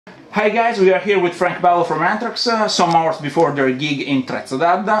Hi guys, we are here with Frank Bello from Anthrax, some hours before their gig in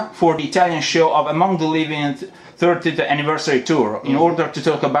Trezzo for the Italian show of Among the Living 30th anniversary tour, in order to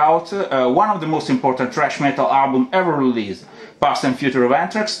talk about one of the most important thrash metal albums ever released, Past and Future of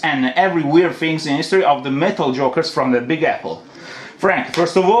Anthrax, and every weird things in history of the metal jokers from the Big Apple. Frank,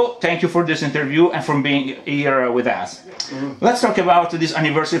 first of all, thank you for this interview and for being here with us. Let's talk about this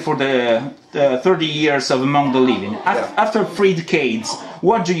anniversary for the 30 years of Among the Living. After 3 decades,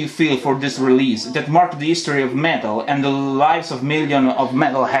 what do you feel for this release that marked the history of metal and the lives of millions of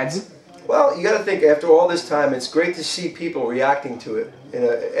metalheads? Well, you got to think, after all this time, it's great to see people reacting to it.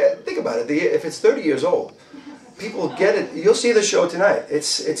 Think about it, if it's 30 years old, people get it. You'll see the show tonight.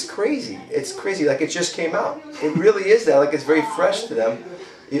 It's crazy. It's crazy, like it just came out. It really is that, like it's very fresh to them.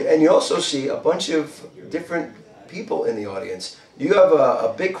 And you also see a bunch of different people in the audience. You have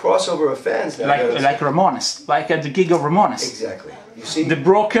a big crossover of fans now. Like Ramones, like at the gig of Ramones. Exactly. You see the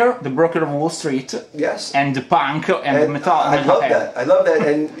broker of Wall Street. Yes. And the punk and the metal. I love that. I love that.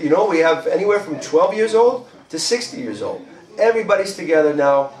 And you know, we have anywhere from 12 years old to 60 years old. Everybody's together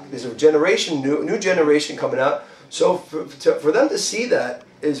now. There's a generation, new generation coming out. So for them to see that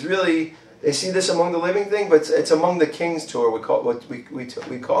is really, they see this Among the Living thing, but it's Among the Kings tour. We call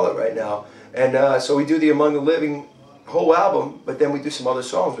it right now. And so we do the Among the Living whole album, but then we do some other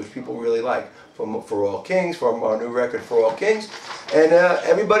songs which people really like, from For All Kings, from our new record For All Kings, and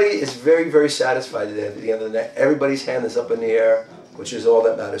everybody is very, very satisfied at the end of the night. Everybody's hand is up in the air, which is all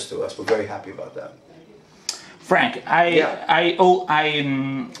that matters to us. We're very happy about that. Frank, I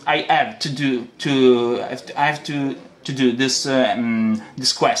have to do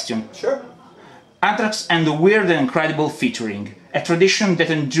this question. Sure. Anthrax and the Weird and Incredible featuring, a tradition that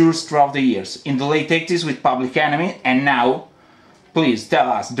endures throughout the years, in the late 80s with Public Enemy, and now, please tell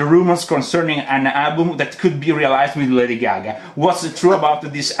us, the rumors concerning an album that could be realized with Lady Gaga. What's true about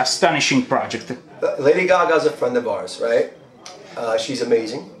this astonishing project? Lady Gaga is a friend of ours, right? She's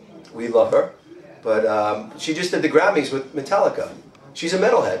amazing. We love her. But she just did the Grammys with Metallica. She's a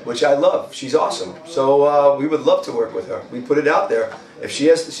metalhead, which I love. She's awesome. So we would love to work with her. We put it out there. If she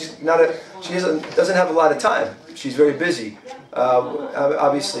doesn't have a lot of time. She's very busy,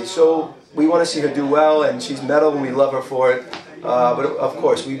 obviously. So we want to see her do well, and she's metal, and we love her for it. But of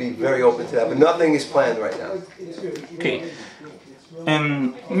course, we'd be very open to that. But nothing is planned right now. Okay.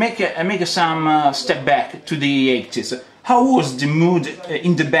 Make some step back to the 80s. How was the mood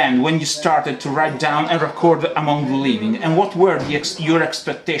in the band when you started to write down and record Among the Living? And what were your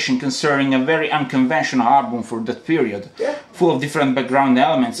expectations concerning a very unconventional album for that period? Yeah. Full of different background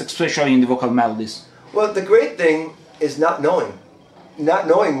elements, especially in the vocal melodies. Well, the great thing is not knowing. Not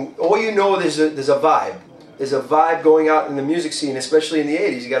knowing. All you know is there's a vibe. There's a vibe going out in the music scene, especially in the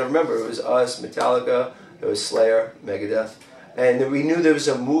 80s. You got to remember, it was us, Metallica, it was Slayer, Megadeth. And we knew there was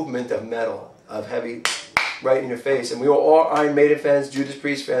a movement of metal, of heavy, right in your face. And we were all Iron Maiden fans, Judas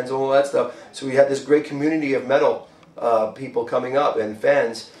Priest fans, all that stuff. So we had this great community of metal people coming up and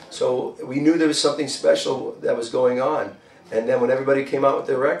fans. So we knew there was something special that was going on. And then when everybody came out with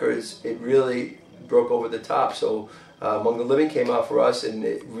their records, it really broke over the top. So Among the Living came out for us, and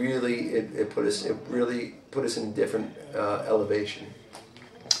it really put us in a different elevation.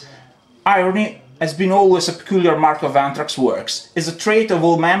 Irony has been always a peculiar mark of Anthrax works. Is a trait of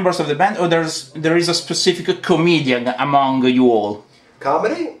all members of the band, or there is a specific comedian among you all?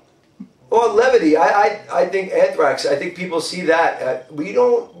 Comedy? Well, levity. I think Anthrax, I think people see that. We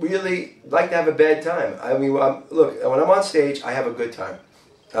don't really like to have a bad time. I mean, look, when I'm on stage, I have a good time.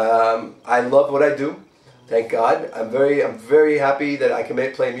 I love what I do. Thank God. I'm very happy that I can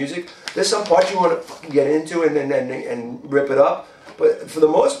play music. There's some parts you want to get into and rip it up. But for the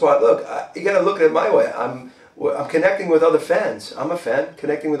most part, look, you got to look at it my way. I'm connecting with other fans. I'm a fan,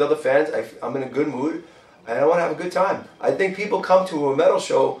 connecting with other fans. I'm in a good mood, and I want to have a good time. I think people come to a metal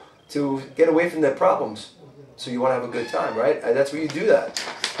show to get away from their problems. So you want to have a good time, right? And that's where you do that.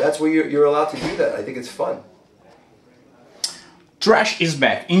 That's where you're allowed to do that. I think it's fun. Thrash is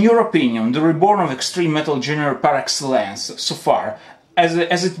back. In your opinion, the reborn of extreme metal genre par excellence so far, has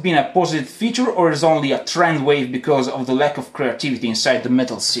it been a positive feature, or is only a trend wave because of the lack of creativity inside the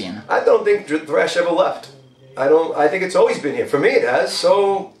metal scene? I don't think thrash ever left. I think it's always been here. For me, it has.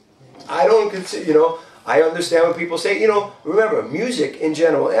 So I don't consider. You know, I understand when people say. You know, remember, music in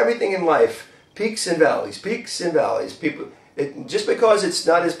general, everything in life, peaks and valleys, peaks and valleys. Just because it's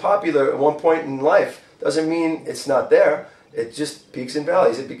not as popular at one point in life doesn't mean it's not there. It just peaks and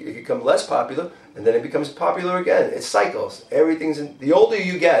valleys. It becomes less popular, and then it becomes popular again. It cycles. The older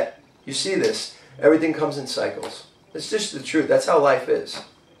you get, you see this. Everything comes in cycles. It's just the truth. That's how life is.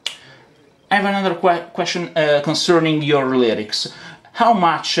 I have another question concerning your lyrics. how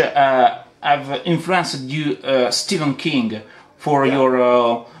much have influenced you Stephen King for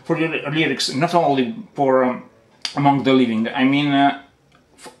your lyrics, not only for Among the Living. I mean,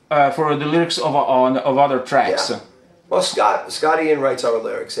 for the lyrics of other tracks. Yeah. Well, Scott Ian writes our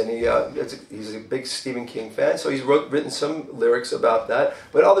lyrics, and he's a big Stephen King fan, so he's written some lyrics about that.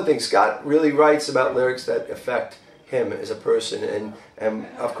 But other things, Scott really writes about lyrics that affect him as a person, and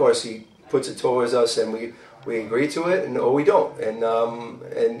of course he puts it towards us, and we agree to it, or we don't, and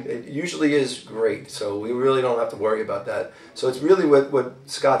it usually is great. So we really don't have to worry about that. So it's really what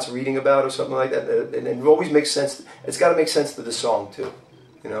Scott's reading about or something like that, and it always makes sense. It's got to make sense to the song too,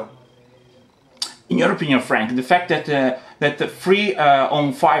 you know. In your opinion, Frank, the fact that 3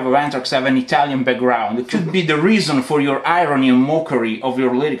 on 5 of Anthrax have an Italian background could be the reason for your irony and mockery of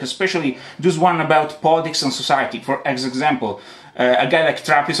your lyric, especially this one about politics and society. For example, a guy like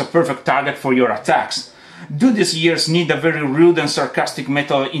Trapp is a perfect target for your attacks. Do these years need a very rude and sarcastic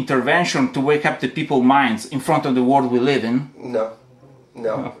metal intervention to wake up the people's minds in front of the world we live in? No.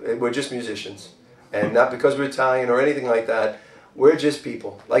 We're just musicians, and not because we're Italian or anything like that. We're just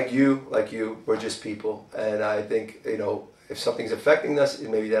people, like you, we're just people. And I think, you know, if something's affecting us,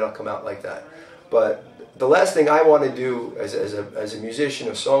 maybe that'll come out like that. But the last thing I want to do as a musician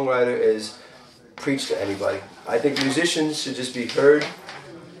or songwriter is preach to anybody. I think musicians should just be heard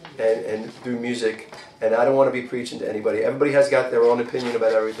and through music. And I don't want to be preaching to anybody. Everybody has got their own opinion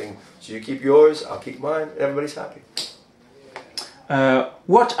about everything. So you keep yours, I'll keep mine, and everybody's happy.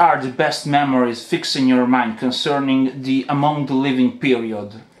 What are the best memories fixed in your mind concerning the Among the Living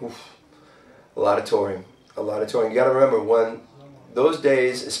period? Oof. A lot of touring. You got to remember, when those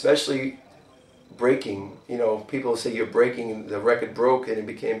days, especially breaking, you know, people say you're breaking, the record broke and it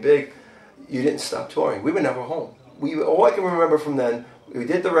became big. You didn't stop touring. We were never home. All I can remember from then, we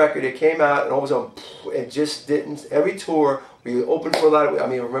did the record, it came out, and all of a sudden, it just didn't. Every tour, we opened for a lot of, I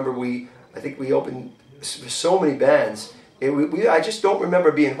mean, remember I think we opened for so many bands. I just don't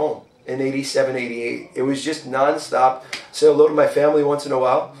remember being home in 87, 88. It was just non-stop. Say hello to my family once in a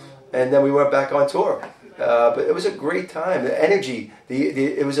while, and then we went back on tour. But it was a great time. The energy,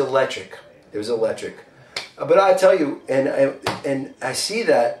 it was electric. It was electric. But I tell you, and I see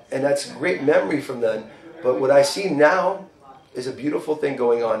that, and that's a great memory from then. But what I see now is a beautiful thing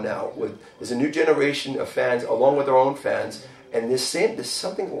going on now. There's a new generation of fans, along with their own fans, and there's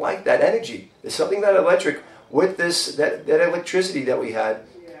something like that energy. There's something that electric. With that electricity that we had,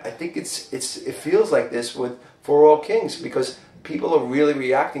 I think it feels like this for All Kings, because people are really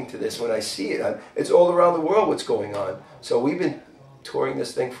reacting to this when I see it. It's all around the world what's going on. So we've been touring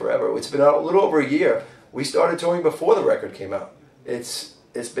this thing forever. It's been out a little over a year. We started touring before the record came out. It's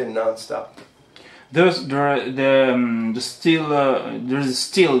been nonstop. There's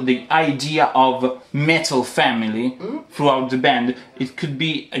still the idea of metal family throughout the band. It could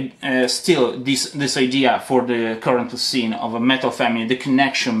be still this idea for the current scene of a metal family, the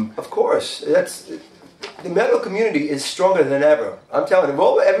connection. Of course, the metal community is stronger than ever. I'm telling you.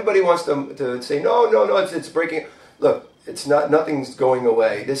 Well, everybody wants to say no, it's breaking. Look, it's not. Nothing's going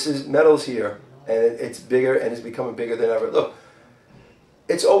away. Metal's here, and it's bigger, and it's becoming bigger than ever. Look.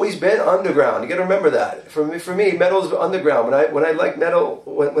 It's always been underground. You got to remember that. For me, metal is underground. When I liked metal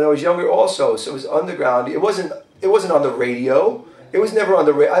when I was younger, also, so it was underground. It wasn't on the radio. It was never on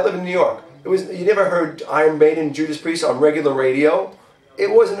the radio. I live in New York. You never heard Iron Maiden and Judas Priest on regular radio.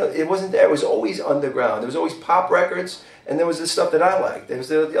 It wasn't there. It was always underground. There was always pop records, and there was the stuff that I liked. There was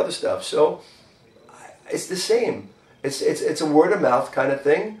the other stuff. So it's the same. It's a word of mouth kind of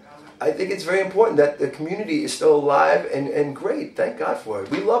thing. I think it's very important that the community is still alive and great. Thank God for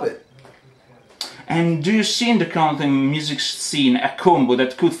it. We love it. And do you see in the current music scene a combo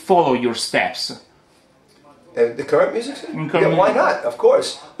that could follow your steps? The current music scene? Yeah, why not? Of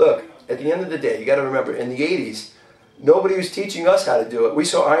course. Look, at the end of the day, you got to remember, in the 80s, nobody was teaching us how to do it. We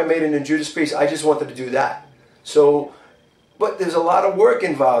saw Iron Maiden and Judas Priest. I just wanted to do that. So, but there's a lot of work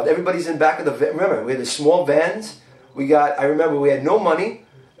involved. Everybody's in back of the van. Remember, we had the small vans. I remember we had no money.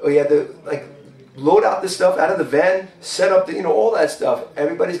 We had to load out the stuff out of the van, set up all that stuff.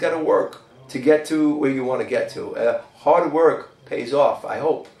 Everybody's got to work to get to where you want to get to. Hard work pays off, I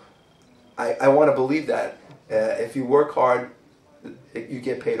hope. I want to believe that. If you work hard, you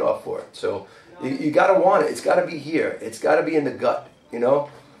get paid off for it. So you got to want it. It's got to be here. It's got to be in the gut,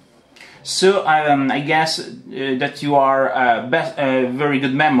 So I guess that you are very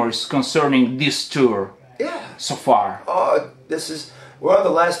good memories concerning this tour. Yeah. So far. We're on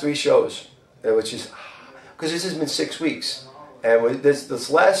the last 3 shows, which is because this has been 6 weeks, and this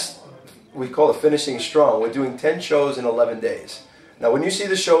last we call it finishing strong. We're doing 10 shows in 11 days. Now, when you see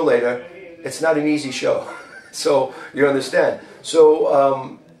the show later, it's not an easy show, so you understand.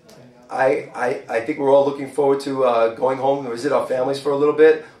 So I think we're all looking forward to going home and visit our families for a little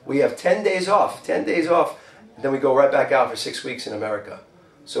bit. We have 10 days off, 10 days off, and then we go right back out for 6 weeks in America.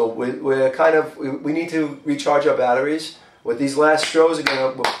 So we're kind of, we need to recharge our batteries. With these last shows,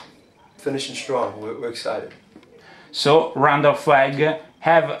 we're finishing strong. We're excited. So, Randall Flagg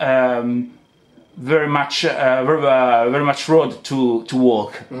have very much road to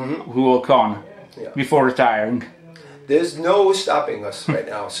walk, walk on before retiring. There's no stopping us right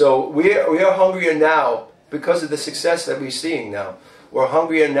now. So we are hungrier now because of the success that we're seeing now. We're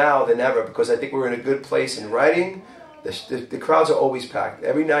hungrier now than ever because I think we're in a good place in writing. The crowds are always packed.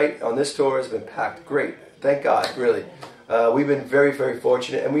 Every night on this tour has been packed. Great. Thank God, really. We've been very, very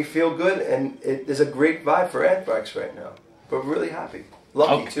fortunate, and we feel good, and there's a great vibe for Anthrax right now. We're really happy.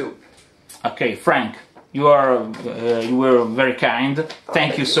 Lucky, too. Okay, Frank, you were very kind.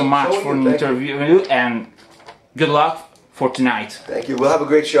 Thank you so much for the interview, and good luck for tonight. Thank you. We'll have a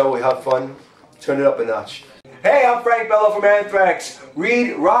great show. We'll have fun. Turn it up a notch. Hey, I'm Frank Bello from Anthrax.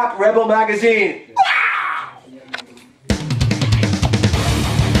 Read Rock Rebel Magazine.